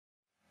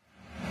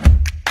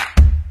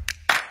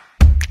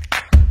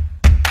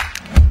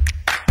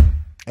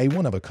a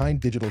one-of-a-kind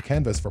digital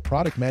canvas for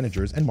product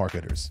managers and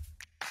marketers.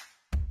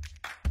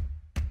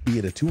 Be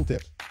it a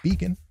tooltip,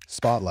 beacon,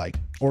 spotlight,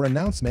 or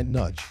announcement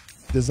nudge,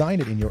 design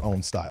it in your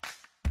own style.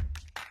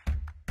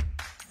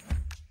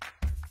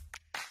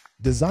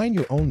 Design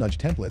your own nudge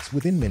templates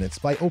within minutes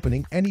by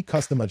opening any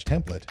custom nudge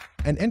template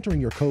and entering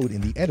your code in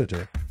the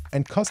editor,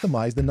 and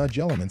customize the nudge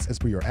elements as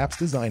per your app's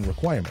design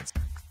requirements.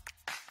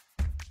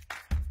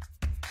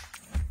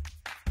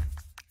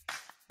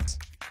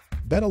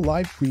 Bet a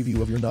live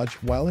preview of your nudge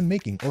while in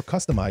making, or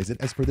customize it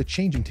as per the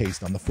changing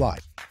taste on the fly.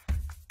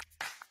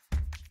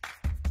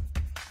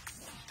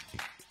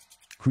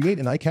 Create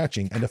an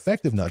eye-catching and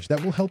effective nudge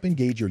that will help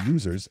engage your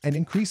users and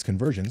increase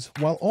conversions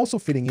while also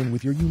fitting in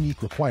with your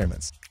unique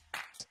requirements.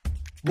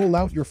 Roll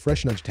out your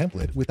fresh nudge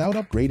template without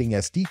upgrading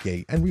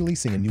SDK and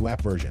releasing a new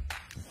app version.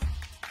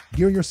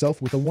 Gear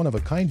yourself with a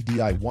one-of-a-kind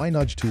DIY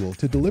nudge tool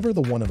to deliver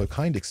the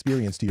one-of-a-kind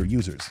experience to your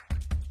users.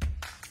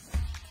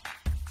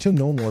 To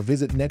know more,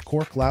 visit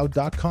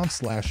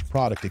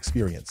netcorecloud.com/product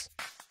experience.